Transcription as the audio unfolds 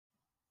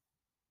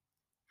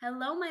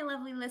Hello, my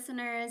lovely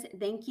listeners.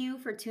 Thank you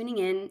for tuning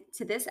in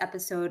to this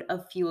episode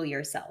of Fuel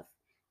Yourself.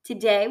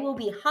 Today will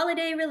be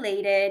holiday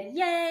related.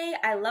 Yay!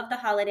 I love the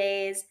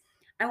holidays.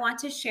 I want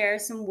to share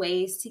some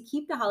ways to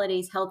keep the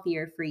holidays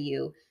healthier for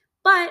you,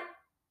 but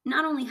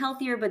not only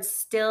healthier, but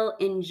still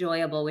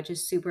enjoyable, which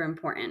is super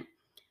important,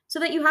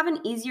 so that you have an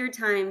easier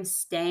time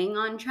staying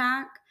on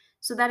track,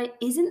 so that it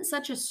isn't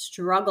such a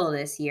struggle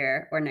this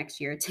year or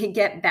next year to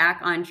get back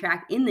on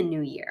track in the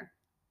new year.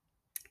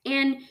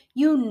 And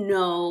you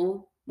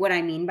know what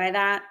I mean by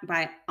that,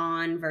 by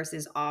on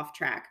versus off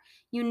track.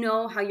 You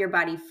know how your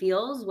body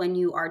feels when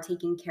you are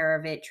taking care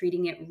of it,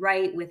 treating it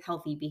right with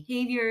healthy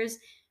behaviors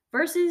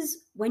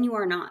versus when you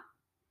are not.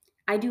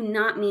 I do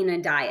not mean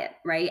a diet,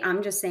 right?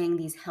 I'm just saying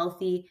these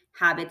healthy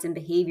habits and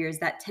behaviors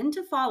that tend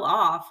to fall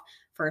off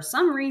for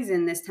some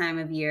reason this time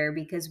of year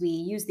because we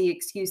use the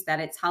excuse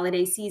that it's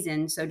holiday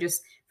season. So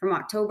just from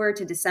October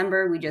to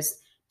December, we just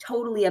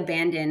totally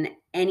abandon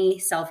any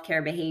self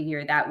care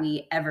behavior that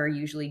we ever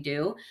usually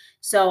do.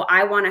 So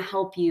I want to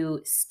help you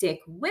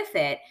stick with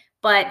it.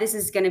 But this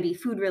is going to be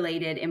food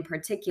related in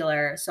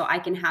particular. So I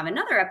can have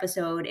another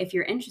episode if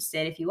you're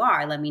interested. If you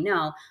are, let me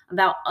know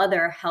about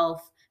other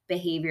health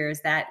behaviors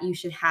that you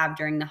should have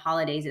during the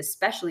holidays,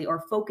 especially,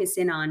 or focus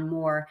in on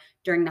more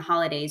during the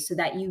holidays so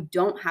that you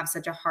don't have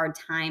such a hard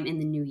time in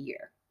the new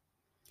year.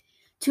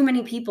 Too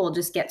many people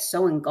just get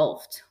so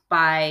engulfed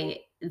by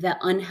the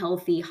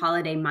unhealthy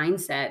holiday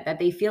mindset that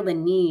they feel the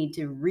need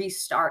to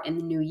restart in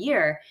the new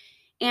year.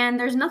 And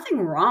there's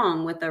nothing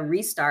wrong with a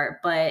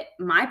restart, but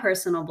my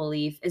personal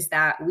belief is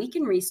that we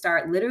can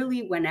restart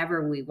literally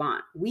whenever we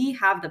want. We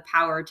have the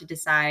power to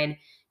decide,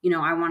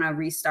 I want to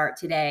restart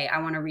today.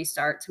 I want to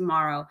restart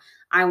tomorrow.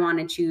 I want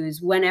to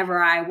choose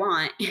whenever I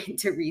want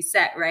to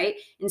reset, right?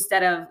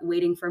 Instead of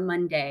waiting for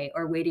Monday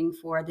or waiting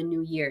for the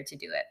new year to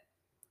do it.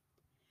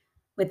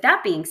 With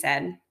that being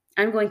said,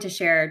 I'm going to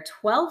share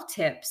 12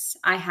 tips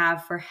I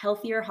have for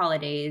healthier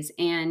holidays,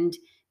 and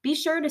be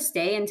sure to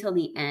stay until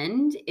the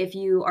end if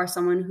you are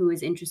someone who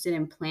is interested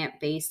in plant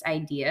based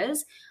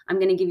ideas. I'm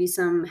going to give you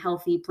some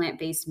healthy plant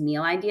based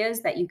meal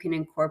ideas that you can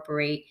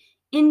incorporate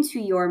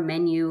into your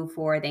menu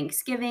for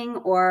Thanksgiving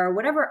or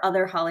whatever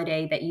other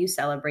holiday that you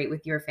celebrate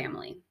with your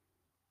family.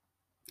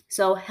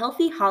 So,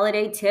 healthy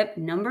holiday tip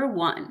number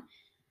one: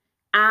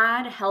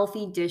 add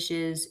healthy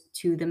dishes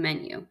to the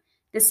menu.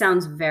 This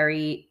sounds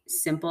very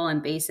simple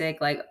and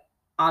basic. Like,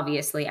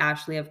 obviously,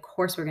 Ashley, of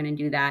course, we're going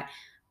to do that.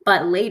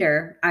 But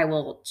later, I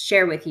will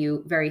share with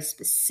you very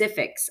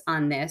specifics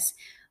on this.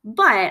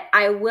 But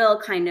I will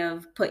kind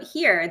of put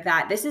here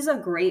that this is a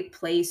great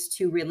place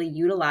to really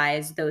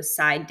utilize those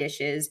side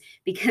dishes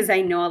because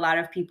I know a lot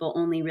of people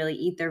only really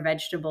eat their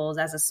vegetables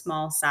as a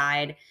small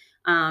side.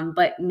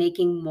 But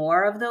making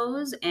more of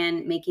those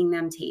and making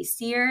them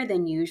tastier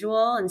than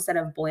usual, instead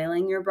of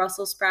boiling your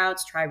Brussels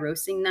sprouts, try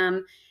roasting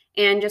them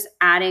and just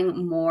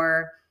adding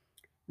more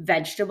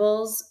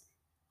vegetables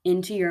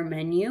into your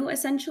menu,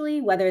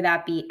 essentially, whether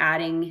that be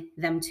adding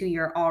them to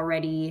your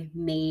already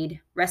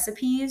made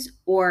recipes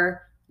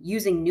or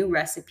using new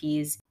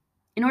recipes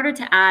in order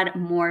to add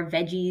more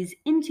veggies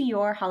into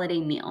your holiday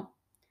meal.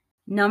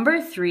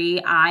 Number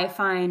three, I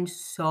find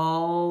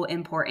so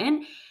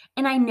important.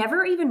 And I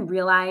never even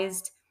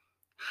realized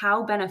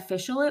how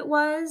beneficial it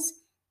was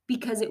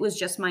because it was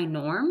just my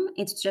norm.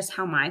 It's just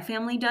how my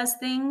family does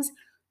things.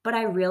 But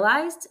I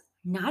realized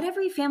not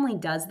every family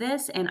does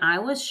this. And I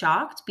was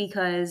shocked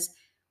because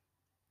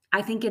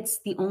I think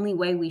it's the only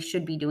way we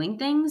should be doing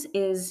things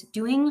is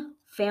doing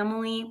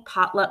family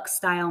potluck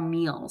style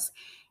meals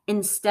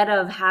instead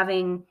of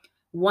having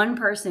one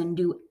person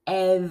do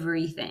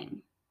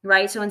everything,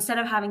 right? So instead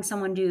of having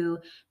someone do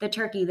the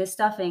turkey, the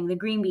stuffing, the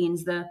green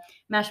beans, the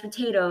mashed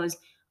potatoes,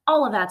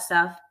 all of that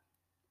stuff,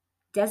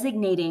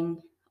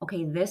 designating,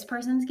 okay, this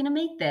person's going to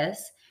make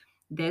this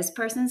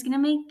person's going to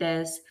make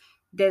this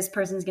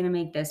person's going to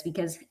make this,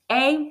 because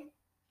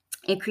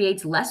it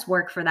creates less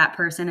work for that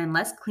person and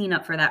less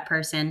cleanup for that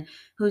person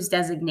who's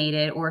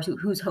designated or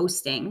who's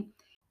hosting.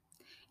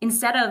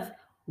 Instead of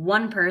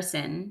one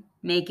person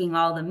making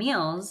all the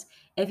meals,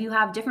 if you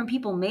have different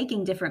people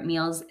making different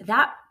meals,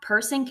 that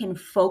person can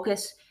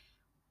focus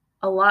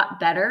a lot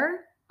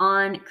better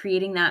on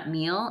creating that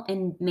meal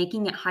and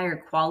making it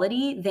higher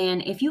quality than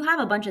if you have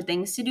a bunch of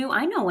things to do.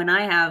 I know when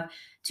I have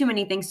too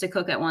many things to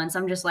cook at once,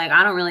 I'm just like,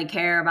 I don't really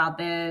care about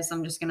this.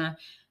 I'm just going to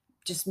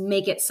just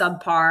make it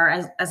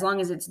subpar as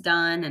long as it's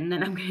done. And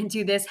then I'm going to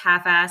do this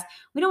half-ass.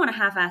 We don't want to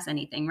half-ass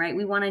anything, right?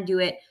 We want to do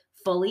it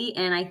fully.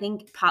 And I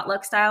think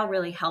potluck style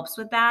really helps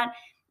with that.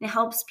 It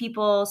helps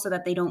people so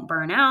that they don't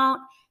burn out.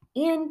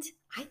 And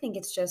I think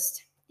it's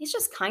just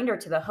kinder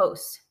to the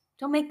host.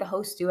 Don't make the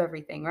host do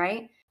everything,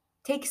 right?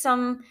 Take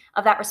some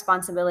of that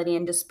responsibility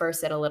and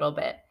disperse it a little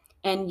bit.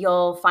 And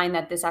you'll find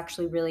that this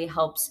actually really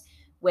helps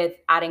with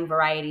adding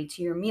variety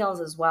to your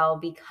meals as well,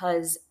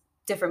 because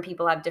different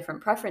people have different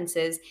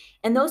preferences.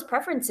 And those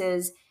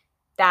preferences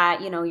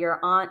that, your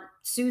Aunt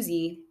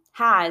Susie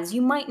has,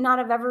 you might not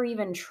have ever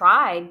even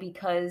tried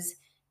because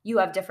you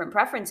have different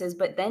preferences,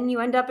 but then you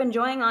end up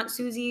enjoying Aunt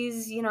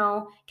Susie's,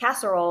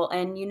 casserole,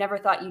 and you never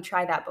thought you'd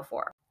try that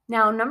before.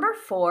 Now, number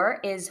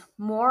 4 is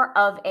more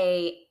of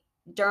a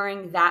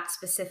during that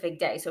specific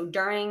day. So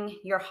during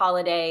your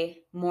holiday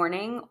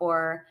morning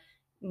or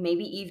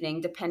maybe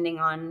evening, depending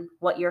on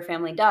what your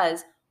family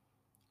does,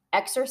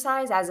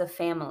 exercise as a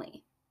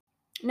family.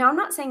 Now, I'm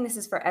not saying this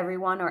is for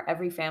everyone or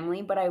every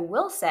family, but I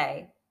will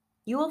say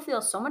you will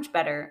feel so much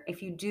better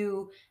if you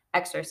do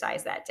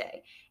exercise that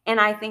day. And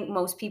I think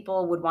most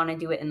people would want to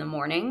do it in the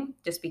morning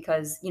just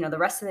because, the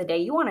rest of the day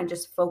you want to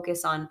just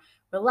focus on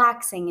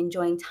relaxing,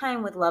 enjoying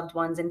time with loved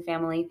ones and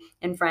family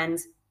and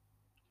friends.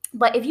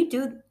 But if you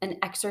do an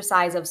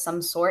exercise of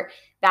some sort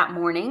that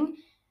morning,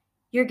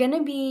 you're going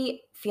to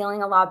be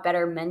feeling a lot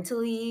better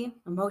mentally,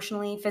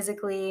 emotionally,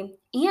 physically,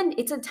 and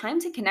it's a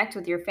time to connect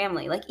with your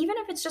family. Like, even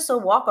if it's just a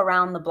walk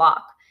around the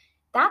block,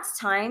 that's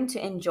time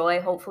to enjoy,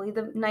 hopefully,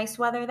 the nice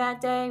weather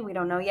that day. We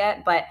don't know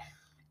yet, but,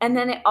 and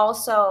then it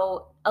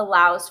also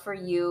allows for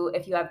you,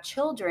 if you have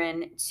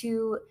children,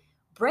 to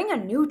bring a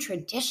new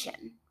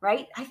tradition,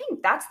 right? I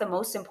think that's the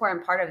most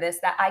important part of this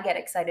that I get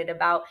excited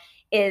about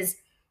is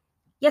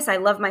yes, I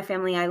love my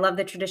family. I love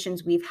the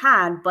traditions we've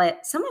had,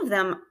 but some of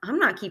them I'm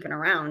not keeping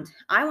around.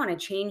 I want to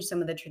change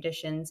some of the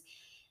traditions.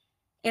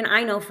 And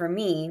I know for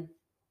me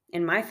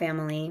and my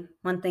family,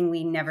 one thing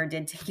we never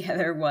did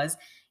together was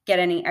get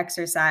any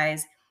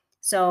exercise.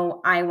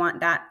 So I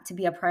want that to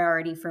be a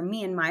priority for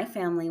me and my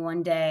family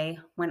one day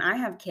when I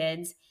have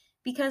kids,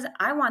 because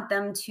I want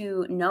them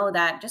to know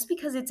that just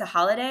because it's a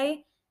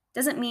holiday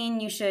doesn't mean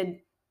you should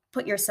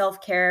put your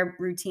self care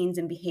routines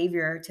and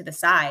behavior to the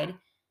side.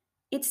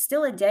 It's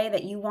still a day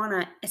that you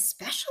wanna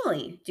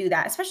especially do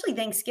that, especially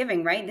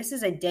Thanksgiving, right? This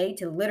is a day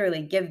to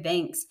literally give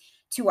thanks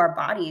to our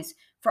bodies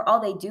for all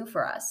they do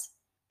for us.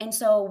 And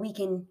so we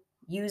can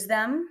use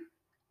them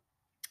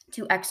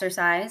to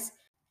exercise.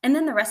 And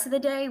then the rest of the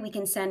day, we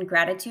can send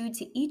gratitude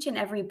to each and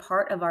every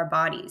part of our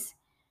bodies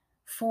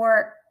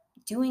for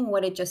doing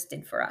what it just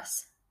did for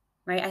us,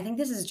 right? I think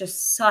this is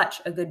just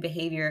such a good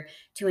behavior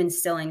to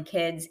instill in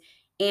kids.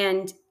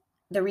 And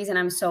the reason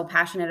I'm so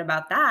passionate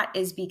about that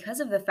is because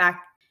of the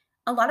fact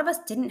a lot of us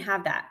didn't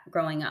have that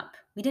growing up.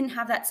 We didn't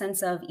have that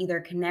sense of either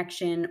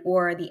connection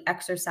or the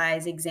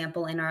exercise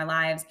example in our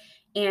lives.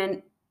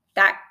 And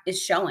that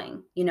is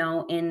showing,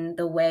 in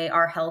the way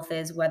our health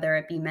is, whether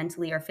it be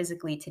mentally or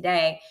physically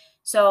today.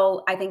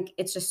 So I think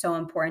it's just so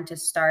important to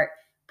start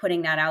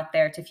putting that out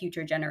there to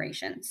future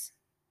generations.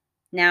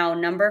 Now,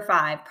 number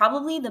 5,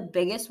 probably the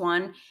biggest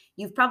one.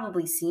 You've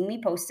probably seen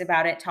me post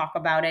about it, talk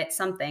about it,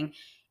 something.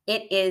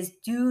 It is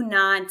do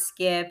not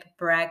skip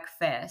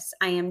breakfast.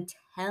 I am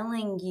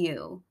telling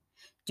you,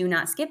 do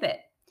not skip it.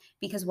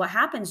 Because what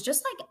happens,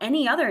 just like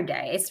any other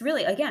day, it's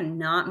really, again,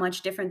 not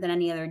much different than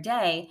any other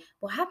day.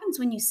 What happens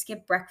when you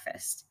skip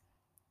breakfast?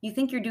 You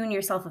think you're doing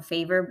yourself a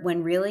favor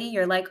when really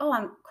you're like, oh,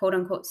 I'm quote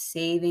unquote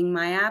saving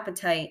my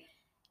appetite.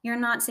 You're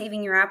not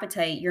saving your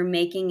appetite. You're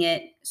making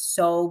it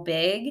so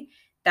big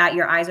that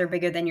your eyes are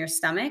bigger than your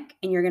stomach,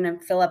 and you're going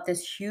to fill up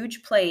this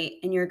huge plate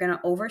and you're going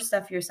to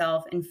overstuff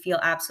yourself and feel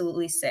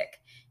absolutely sick.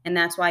 And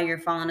that's why you're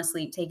falling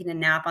asleep, taking a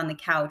nap on the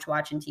couch,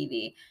 watching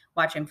TV,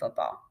 watching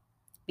football,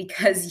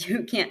 because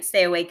you can't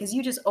stay awake because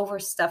you just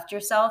overstuffed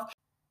yourself.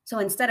 So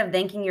instead of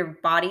thanking your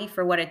body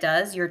for what it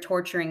does, you're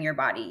torturing your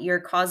body. You're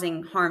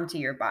causing harm to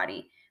your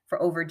body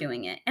for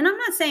overdoing it. And I'm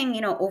not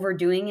saying,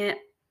 overdoing it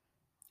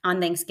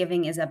on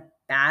Thanksgiving is a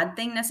bad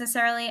thing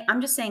necessarily.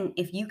 I'm just saying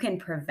if you can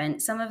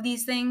prevent some of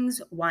these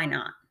things, why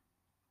not?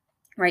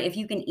 Right? If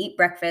you can eat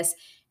breakfast,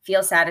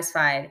 feel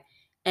satisfied,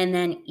 and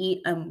then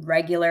eat a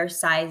regular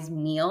size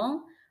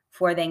meal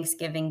for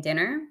Thanksgiving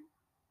dinner,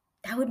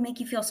 that would make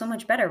you feel so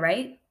much better,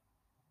 right?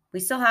 We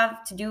still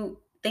have to do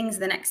things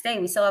the next day.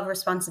 We still have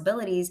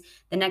responsibilities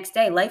the next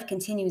day. Life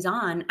continues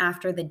on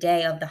after the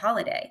day of the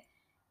holiday.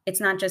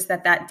 It's not just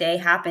that that day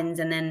happens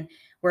and then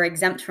we're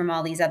exempt from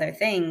all these other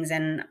things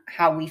and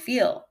how we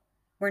feel.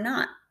 We're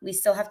not. We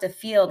still have to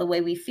feel the way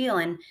we feel.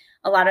 And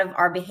a lot of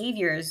our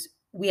behaviors,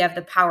 we have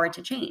the power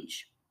to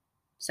change.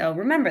 So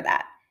remember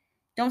that.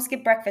 Don't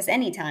skip breakfast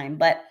anytime,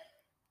 but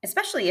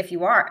especially if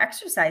you are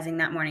exercising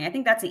that morning, I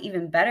think that's an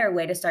even better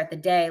way to start the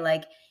day.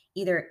 Like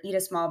either eat a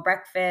small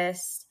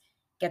breakfast,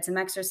 get some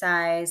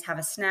exercise, have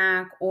a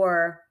snack,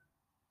 or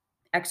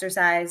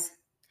exercise,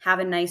 have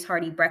a nice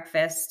hearty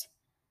breakfast,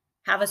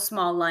 have a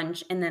small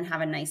lunch, and then have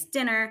a nice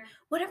dinner.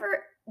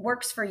 Whatever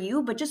works for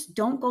you, but just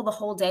don't go the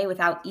whole day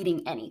without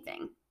eating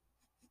anything.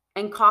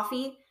 And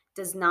coffee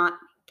does not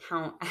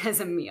count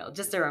as a meal,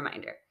 just a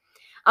reminder.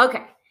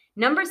 Okay,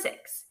 number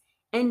 6,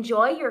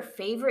 enjoy your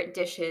favorite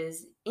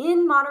dishes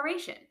in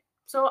moderation.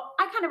 So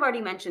I kind of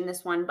already mentioned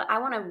this one, but I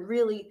want to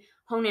really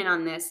hone in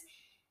on this.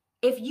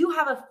 If you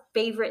have a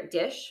favorite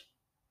dish,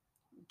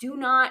 do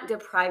not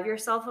deprive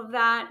yourself of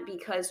that,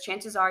 because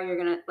chances are you're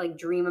going to like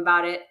dream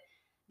about it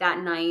that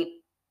night.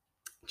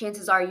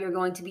 Chances are you're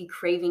going to be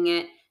craving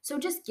it. So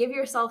just give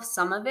yourself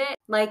some of it.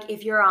 Like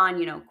if you're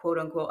on, quote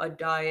unquote, a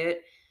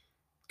diet,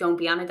 don't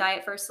be on a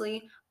diet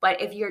firstly.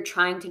 But if you're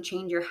trying to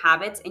change your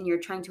habits and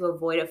you're trying to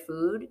avoid a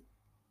food,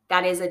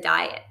 that is a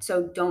diet.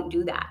 So don't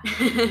do that,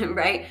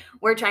 right?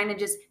 We're trying to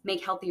just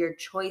make healthier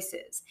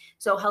choices.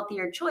 So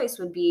healthier choice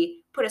would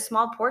be put a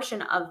small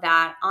portion of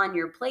that on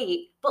your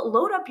plate, but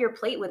load up your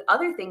plate with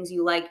other things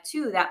you like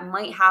too that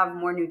might have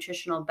more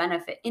nutritional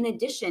benefit. In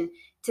addition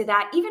to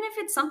that, even if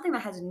it's something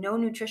that has no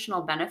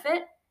nutritional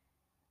benefit,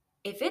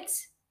 if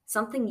it's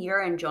something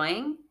you're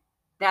enjoying,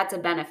 that's a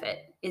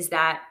benefit, is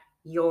that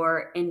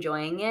you're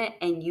enjoying it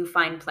and you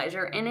find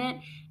pleasure in it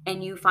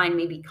and you find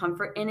maybe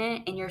comfort in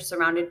it and you're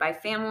surrounded by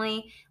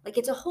family. Like,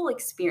 it's a whole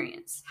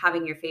experience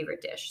having your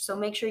favorite dish. So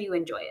make sure you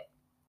enjoy it.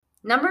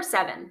 Number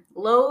 7,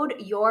 load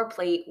your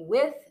plate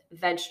with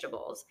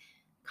vegetables.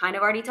 Kind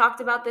of already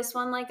talked about this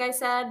one, like I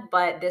said,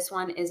 but this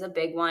one is a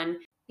big one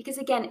because,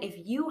 again, if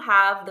you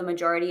have the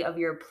majority of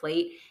your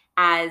plate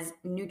as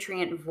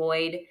nutrient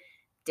void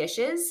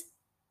dishes,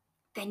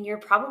 then you're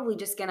probably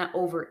just going to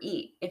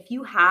overeat. If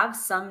you have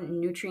some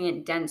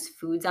nutrient dense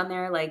foods on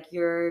there, like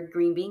your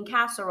green bean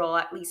casserole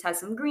at least has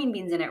some green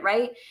beans in it,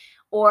 right?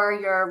 Or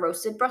your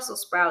roasted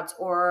Brussels sprouts,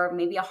 or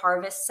maybe a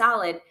harvest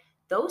salad,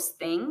 those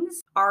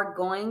things are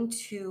going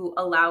to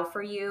allow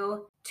for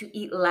you to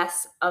eat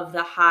less of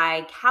the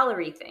high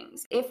calorie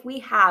things. If we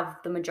have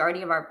the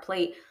majority of our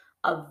plate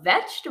of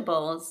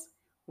vegetables,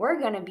 we're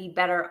going to be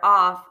better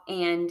off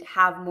and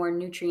have more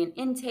nutrient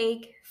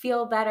intake,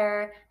 feel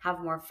better, have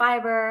more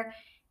fiber,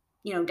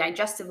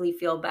 digestively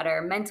feel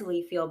better,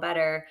 mentally feel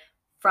better,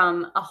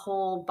 from a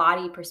whole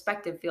body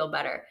perspective feel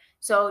better.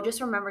 So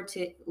just remember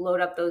to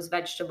load up those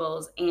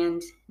vegetables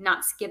and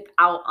not skip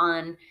out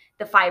on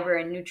the fiber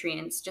and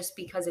nutrients just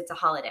because it's a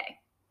holiday.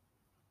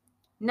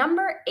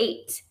 Number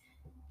 8,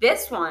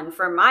 this one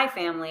for my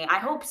family, I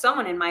hope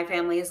someone in my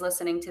family is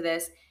listening to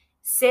this.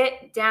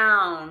 Sit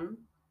down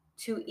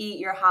to eat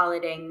your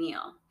holiday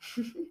meal.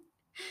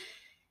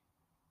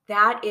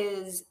 That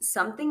is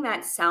something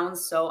that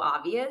sounds so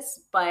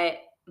obvious, but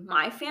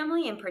my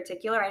family in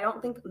particular, I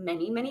don't think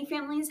many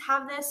families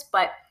have this,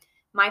 but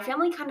my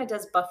family kind of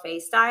does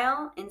buffet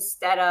style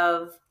instead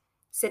of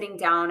sitting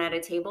down at a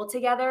table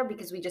together,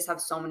 because we just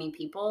have so many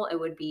people. It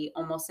would be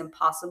almost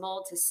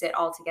impossible to sit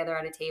all together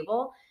at a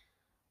table.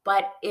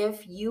 But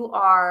if you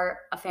are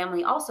a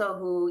family also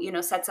who,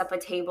 sets up a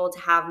table to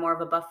have more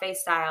of a buffet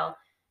style,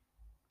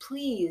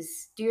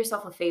 please do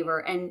yourself a favor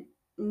and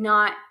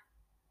not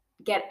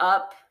get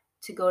up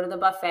to go to the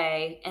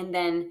buffet and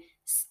then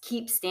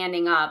keep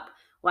standing up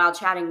while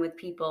chatting with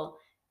people.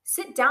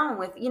 Sit down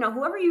with,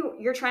 whoever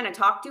you're trying to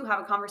talk to, have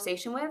a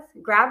conversation with,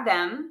 grab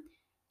them,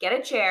 get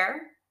a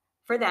chair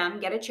for them,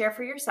 get a chair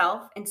for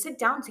yourself, and sit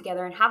down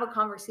together and have a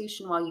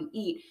conversation while you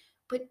eat.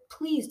 But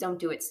please don't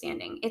do it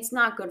standing. It's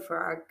not good for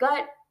our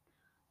gut,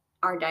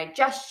 our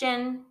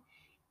digestion.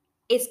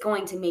 It's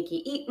going to make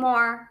you eat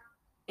more.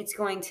 It's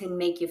going to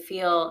make you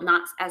feel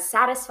not as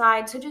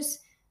satisfied. So just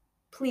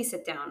please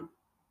sit down.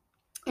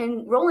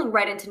 And rolling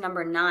right into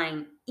number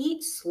 9,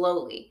 eat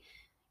slowly.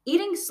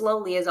 Eating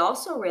slowly is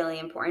also really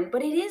important,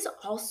 but it is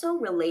also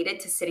related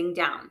to sitting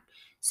down.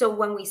 So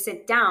when we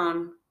sit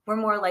down, we're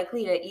more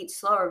likely to eat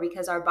slower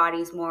because our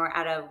body's more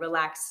at a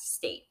relaxed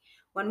state.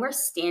 When we're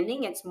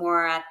standing, it's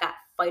more at that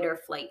fight or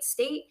flight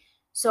state.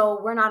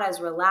 So we're not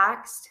as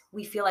relaxed.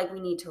 We feel like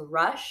we need to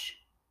rush,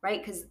 right?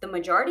 Because the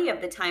majority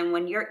of the time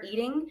when you're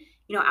eating,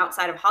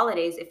 outside of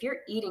holidays, if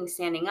you're eating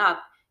standing up,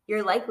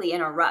 you're likely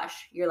in a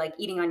rush. You're like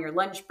eating on your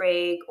lunch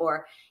break,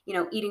 or,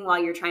 eating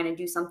while you're trying to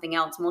do something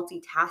else,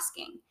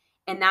 multitasking.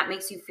 And that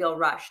makes you feel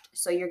rushed.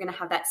 So you're going to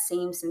have that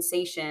same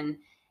sensation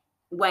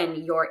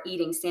when you're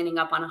eating standing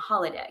up on a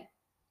holiday.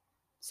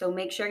 So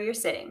make sure you're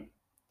sitting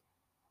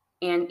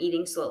and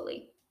eating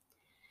slowly.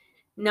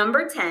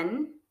 Number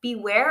 10,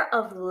 beware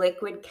of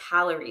liquid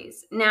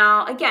calories.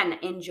 Now, again,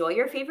 enjoy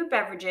your favorite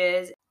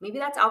beverages. Maybe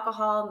that's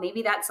alcohol,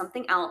 maybe that's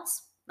something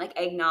else like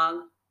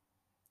eggnog,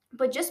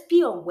 but just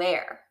be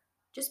aware.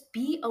 Just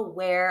be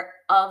aware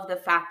of the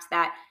fact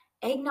that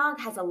eggnog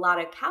has a lot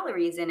of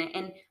calories in it.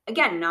 And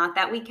again, not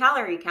that we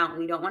calorie count.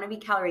 We don't want to be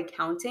calorie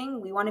counting.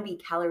 We want to be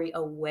calorie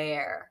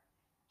aware.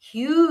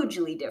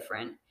 Hugely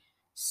different.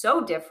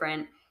 So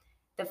different.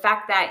 The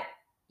fact that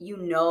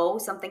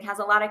something has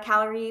a lot of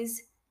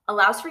calories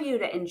allows for you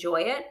to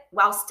enjoy it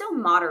while still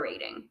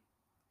moderating.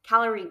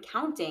 Calorie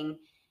counting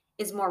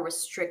is more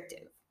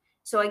restrictive.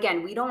 So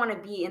again, we don't want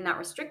to be in that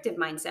restrictive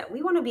mindset.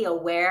 We want to be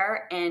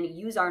aware and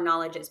use our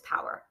knowledge as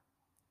power.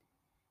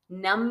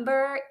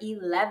 Number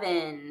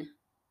 11,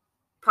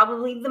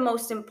 probably the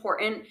most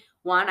important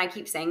one. I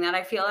keep saying that,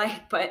 I feel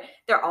like, but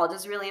they're all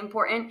just really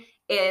important,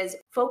 is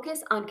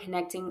focus on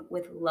connecting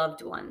with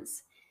loved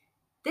ones.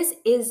 This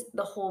is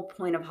the whole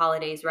point of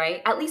holidays,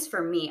 right? At least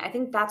for me. I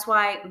think that's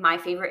why my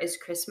favorite is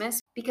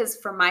Christmas, because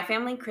for my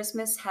family,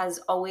 Christmas has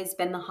always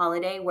been the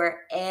holiday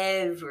where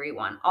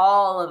everyone,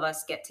 all of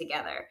us get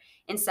together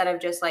instead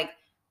of just like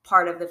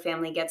part of the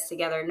family gets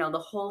together. No, the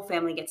whole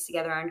family gets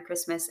together on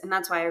Christmas. And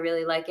that's why I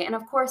really like it. And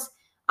of course,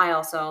 I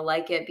also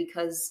like it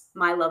because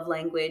my love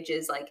language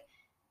is like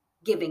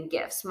giving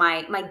gifts.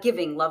 My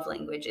giving love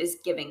language is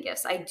giving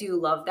gifts. I do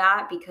love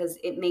that because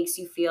it makes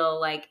you feel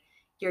like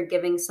you're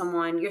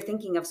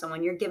thinking of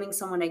someone, you're giving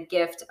someone a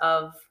gift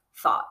of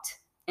thought.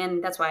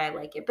 And that's why I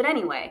like it. But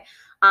anyway,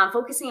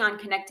 focusing on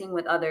connecting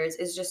with others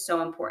is just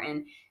so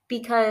important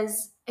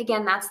because,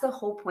 again, that's the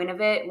whole point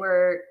of it.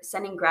 We're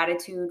sending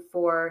gratitude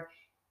for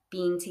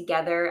being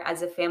together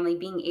as a family,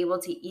 being able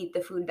to eat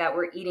the food that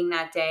we're eating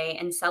that day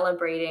and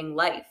celebrating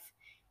life.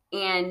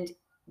 And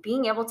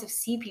being able to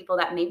see people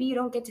that maybe you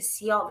don't get to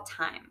see all the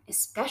time,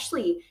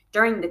 especially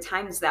during the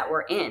times that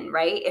we're in,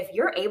 right? If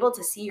you're able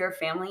to see your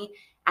family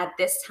at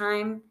this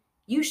time,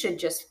 you should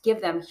just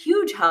give them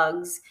huge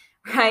hugs,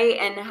 right?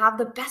 And have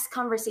the best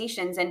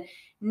conversations and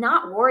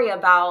not worry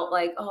about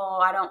like, oh,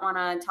 I don't want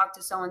to talk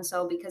to so and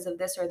so because of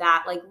this or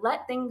that. Like,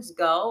 let things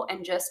go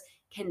and just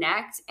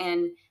connect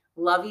and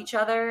love each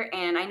other.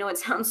 And I know it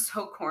sounds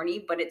so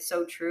corny, but it's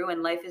so true.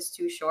 And life is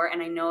too short.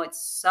 And I know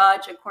it's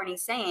such a corny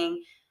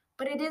saying,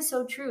 but it is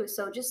so true.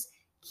 So just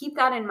keep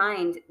that in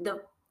mind.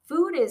 The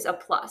food is a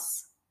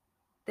plus,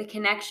 the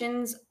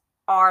connections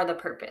are the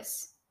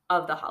purpose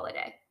of the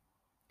holiday.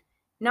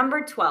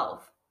 Number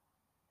 12,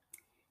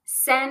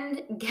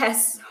 send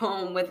guests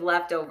home with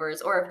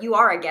leftovers, or if you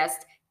are a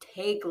guest,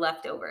 take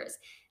leftovers.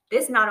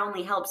 This not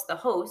only helps the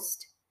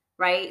host,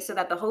 right? So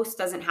that the host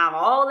doesn't have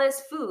all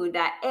this food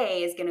that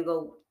A is going to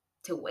go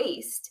to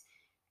waste,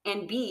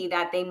 and B,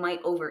 that they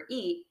might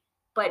overeat,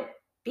 but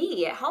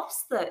B, it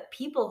helps the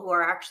people who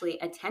are actually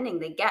attending,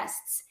 the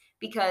guests,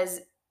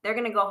 because they're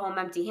going to go home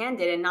empty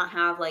handed and not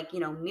have like,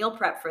 meal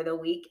prep for the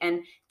week.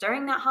 And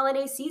during that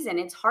holiday season,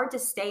 it's hard to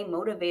stay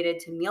motivated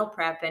to meal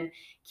prep and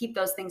keep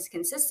those things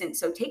consistent.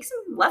 So take some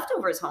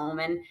leftovers home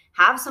and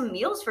have some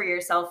meals for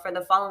yourself for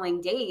the following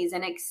days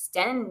and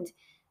extend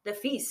the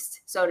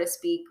feast, so to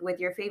speak, with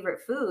your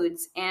favorite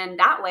foods. And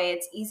that way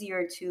it's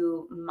easier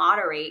to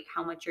moderate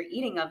how much you're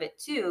eating of it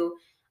too.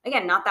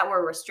 Again, not that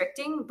we're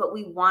restricting, but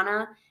we want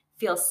to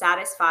feel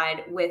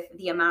satisfied with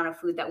the amount of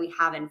food that we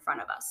have in front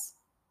of us.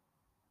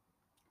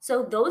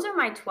 So those are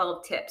my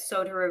 12 tips.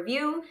 So to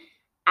review,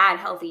 add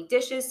healthy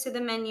dishes to the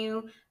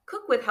menu,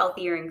 cook with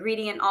healthier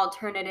ingredient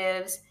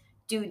alternatives,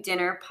 do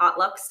dinner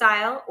potluck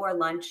style or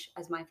lunch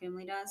as my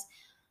family does,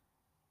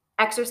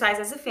 exercise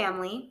as a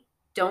family,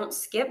 don't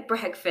skip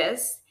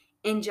breakfast,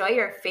 enjoy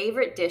your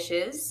favorite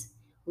dishes,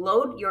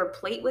 load your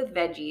plate with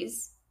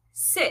veggies,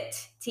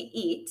 sit to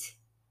eat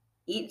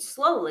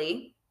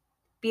slowly,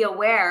 be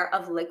aware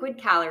of liquid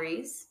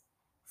calories,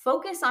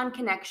 focus on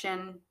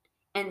connection,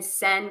 and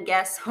send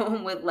guests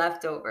home with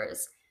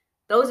leftovers.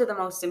 Those are the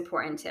most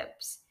important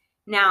tips.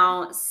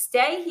 Now,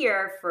 stay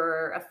here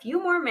for a few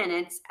more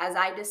minutes as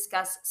I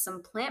discuss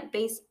some plant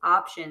based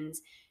options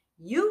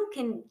you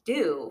can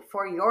do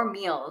for your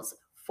meals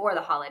for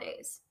the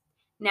holidays.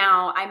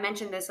 Now, I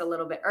mentioned this a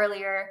little bit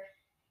earlier.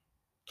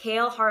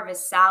 Kale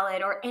harvest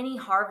salad or any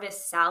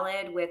harvest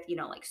salad with,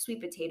 like sweet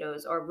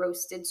potatoes or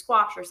roasted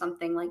squash or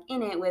something like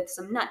in it with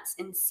some nuts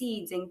and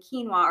seeds and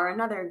quinoa or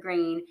another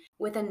grain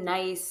with a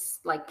nice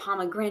like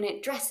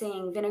pomegranate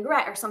dressing,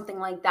 vinaigrette or something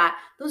like that.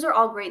 Those are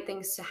all great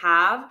things to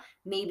have.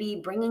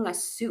 Maybe bringing a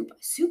soup.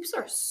 Soups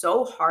are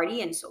so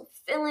hearty and so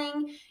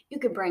filling. You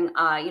could bring,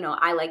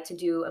 I like to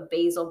do a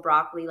basil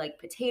broccoli like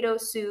potato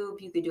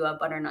soup. You could do a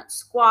butternut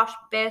squash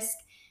bisque.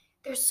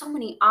 There's so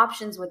many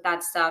options with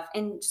that stuff.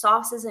 And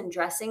sauces and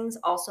dressings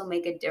also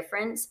make a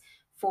difference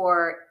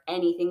for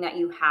anything that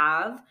you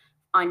have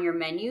on your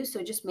menu.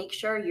 So just make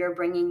sure you're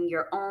bringing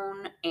your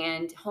own,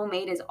 and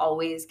homemade is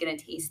always going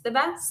to taste the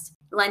best.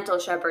 Lentil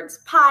shepherd's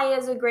pie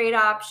is a great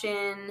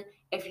option.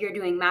 If you're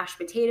doing mashed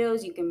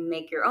potatoes, you can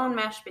make your own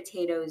mashed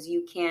potatoes.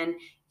 You can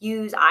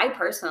I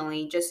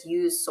personally just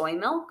use soy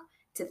milk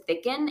to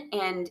thicken.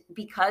 And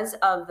because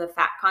of the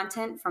fat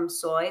content from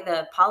soy,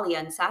 the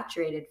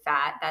polyunsaturated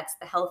fat, that's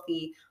the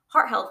healthy,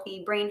 heart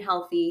healthy, brain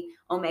healthy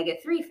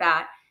omega-3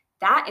 fat,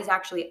 that is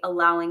actually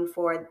allowing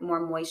for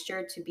more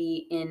moisture to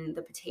be in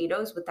the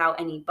potatoes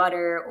without any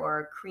butter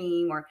or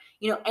cream or,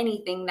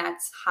 anything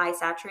that's high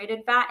saturated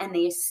fat. And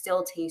they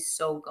still taste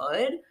so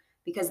good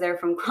because they're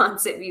from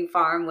Quonset View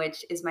Farm,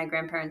 which is my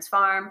grandparents'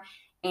 farm.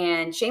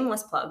 And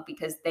shameless plug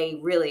because they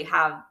really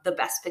have the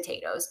best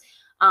potatoes.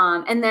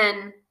 And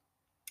then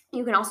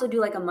you can also do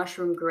like a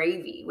mushroom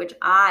gravy, which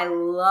I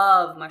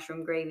love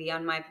mushroom gravy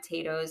on my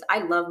potatoes.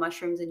 I love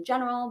mushrooms in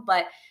general,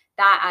 but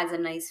that adds a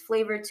nice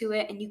flavor to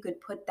it. And you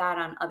could put that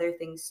on other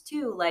things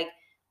too, like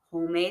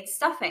homemade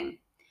stuffing.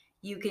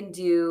 You can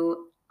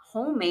do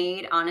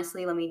homemade.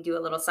 Honestly, let me do a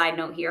little side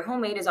note here.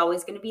 Homemade is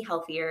always going to be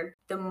healthier.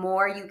 The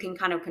more you can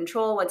kind of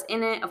control what's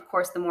in it, of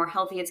course, the more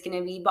healthy it's going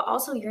to be, but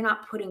also you're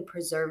not putting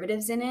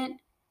preservatives in it.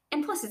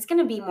 And plus, it's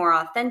going to be more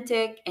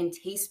authentic and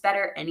taste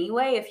better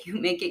anyway if you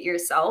make it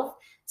yourself.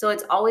 So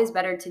it's always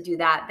better to do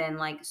that than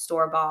like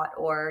store-bought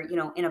or,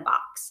 in a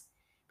box.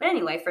 But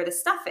anyway, for the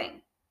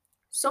stuffing,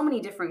 so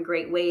many different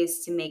great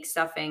ways to make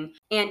stuffing.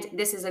 And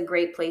this is a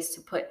great place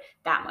to put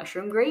that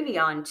mushroom gravy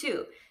on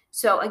too.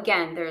 So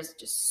again, there's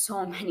just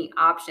so many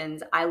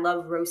options. I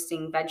love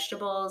roasting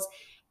vegetables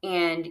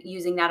and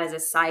using that as a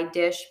side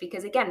dish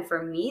because again,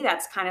 for me,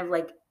 that's kind of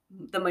like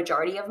the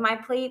majority of my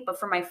plate, but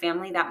for my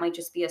family, that might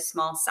just be a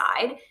small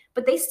side,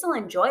 but they still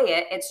enjoy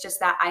it. It's just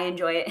that I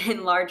enjoy it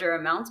in larger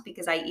amounts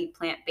because I eat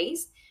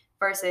plant-based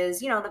versus,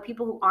 the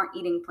people who aren't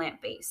eating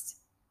plant-based.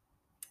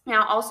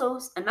 Now, also,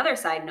 another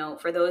side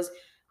note for those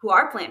who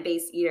are plant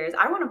based eaters,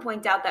 I want to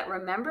point out that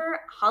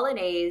remember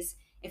holidays,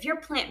 if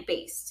you're plant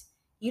based,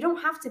 you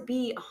don't have to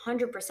be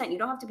 100%. You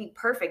don't have to be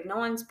perfect. No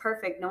one's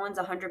perfect. No one's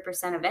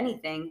 100% of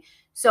anything.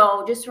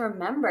 So just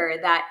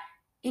remember that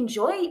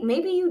enjoy,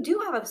 maybe you do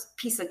have a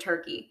piece of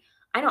turkey.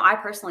 I know I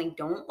personally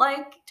don't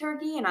like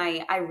turkey and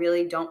I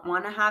really don't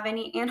want to have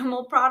any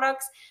animal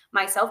products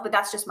myself, but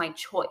that's just my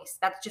choice.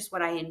 That's just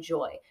what I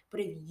enjoy.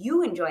 But if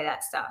you enjoy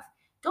that stuff,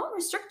 don't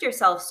restrict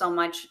yourself so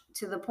much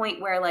to the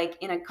point where like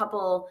in a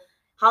couple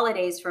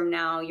holidays from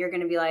now you're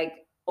going to be like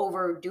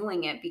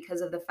overdoing it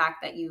because of the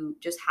fact that you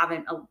just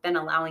haven't been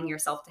allowing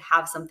yourself to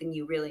have something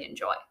you really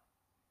enjoy.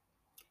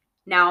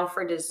 Now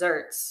for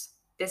desserts,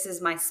 this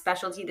is my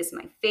specialty, this is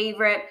my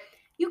favorite.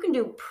 You can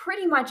do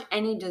pretty much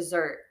any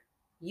dessert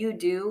you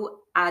do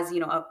as,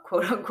 a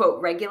quote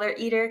unquote regular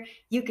eater,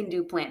 you can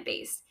do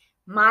plant-based.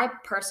 My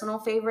personal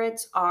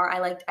favorites are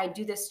I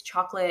do this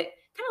chocolate,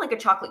 kind of like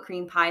a chocolate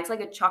cream pie. It's like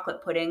a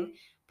chocolate pudding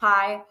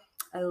pie.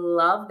 I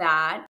love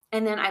that.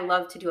 And then I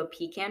love to do a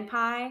pecan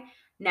pie.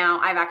 Now,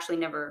 I've actually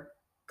never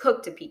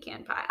cooked a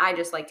pecan pie. I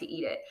just like to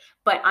eat it,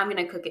 but I'm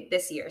going to cook it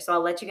this year. So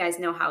I'll let you guys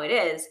know how it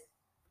is.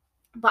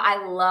 But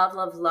I love,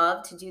 love,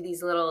 love to do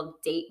these little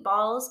date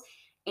balls.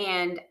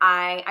 And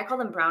I call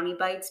them brownie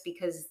bites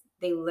because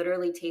they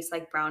literally taste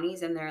like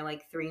brownies and they're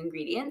like 3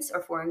 ingredients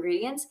or 4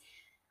 ingredients.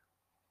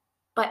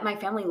 But my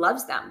family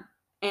loves them.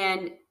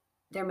 And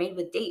they're made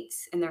with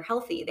dates and they're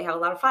healthy. They have a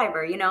lot of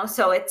fiber.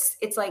 So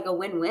it's like a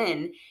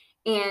win-win.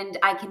 And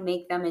I can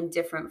make them in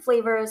different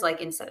flavors, like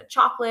instead of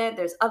chocolate,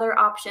 there's other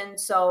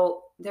options.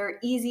 So they're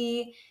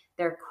easy,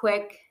 they're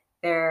quick,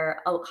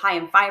 they're high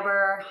in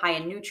fiber, high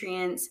in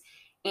nutrients,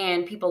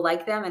 and people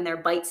like them and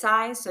they're bite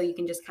sized. So you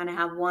can just kind of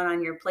have one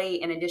on your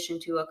plate in addition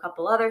to a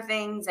couple other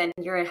things, and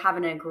you're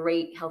having a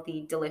great,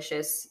 healthy,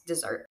 delicious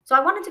dessert. So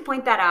I wanted to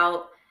point that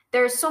out.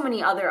 There's so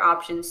many other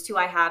options too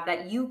I have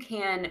that you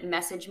can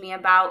message me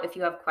about if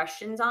you have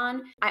questions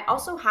on. I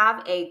also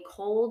have a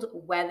cold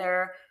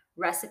weather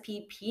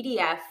recipe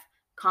PDF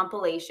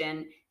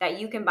compilation that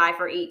you can buy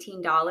for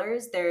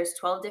 $18. There's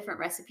 12 different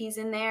recipes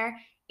in there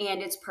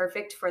and it's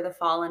perfect for the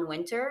fall and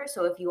winter.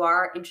 So if you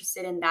are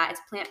interested in that,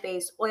 it's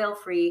plant-based,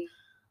 oil-free,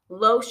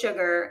 low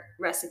sugar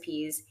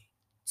recipes,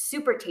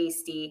 super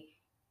tasty.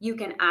 You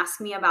can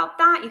ask me about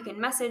that. You can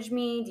message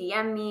me,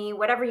 DM me,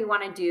 whatever you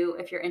want to do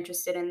if you're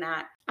interested in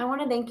that. I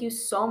want to thank you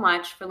so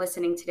much for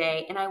listening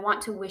today, and I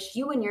want to wish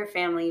you and your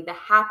family the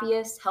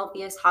happiest,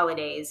 healthiest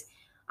holidays.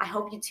 I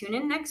hope you tune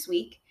in next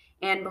week.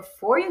 And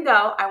before you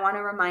go, I want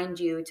to remind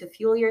you to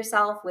fuel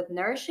yourself with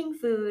nourishing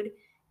food,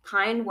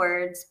 kind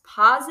words,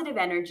 positive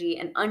energy,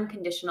 and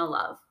unconditional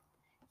love.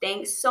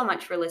 Thanks so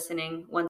much for listening. Once